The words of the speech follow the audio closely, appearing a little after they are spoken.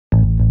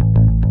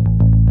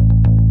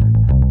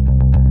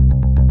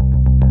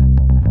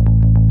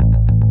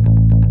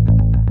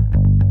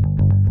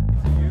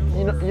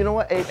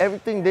what?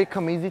 Everything did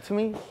come easy to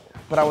me,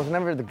 but I was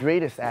never the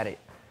greatest at it.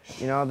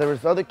 You know, there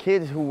was other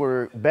kids who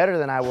were better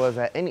than I was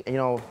at any,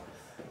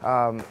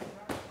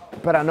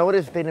 but I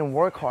noticed they didn't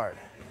work hard,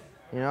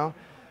 you know?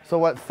 So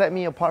what set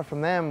me apart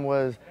from them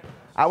was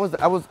I was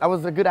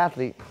a good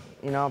athlete,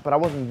 you know, but I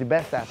wasn't the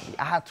best athlete.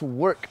 I had to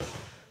work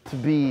to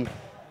be,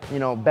 you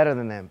know, better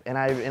than them. And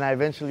I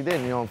eventually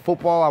did. You know, in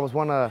football,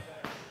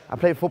 I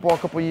played football a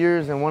couple of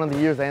years, and one of the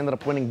years I ended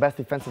up winning best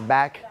defensive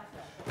back.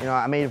 You know,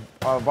 I made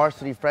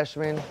varsity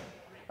freshman,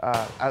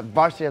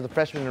 varsity as a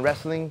freshman in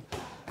wrestling.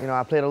 You know,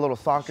 I played a little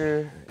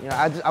soccer. You know,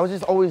 I was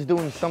just always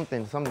doing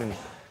something.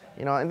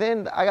 You know, and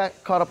then I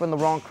got caught up in the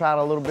wrong crowd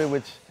a little bit,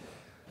 which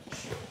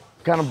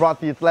kind of brought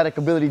the athletic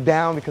ability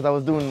down because I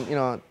was doing, you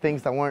know,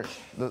 things that weren't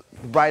the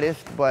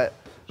brightest. But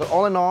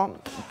all in all,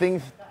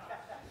 things,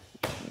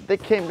 they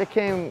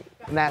came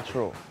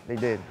natural. They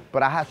did.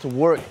 But I had to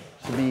work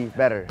to be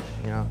better,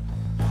 you know.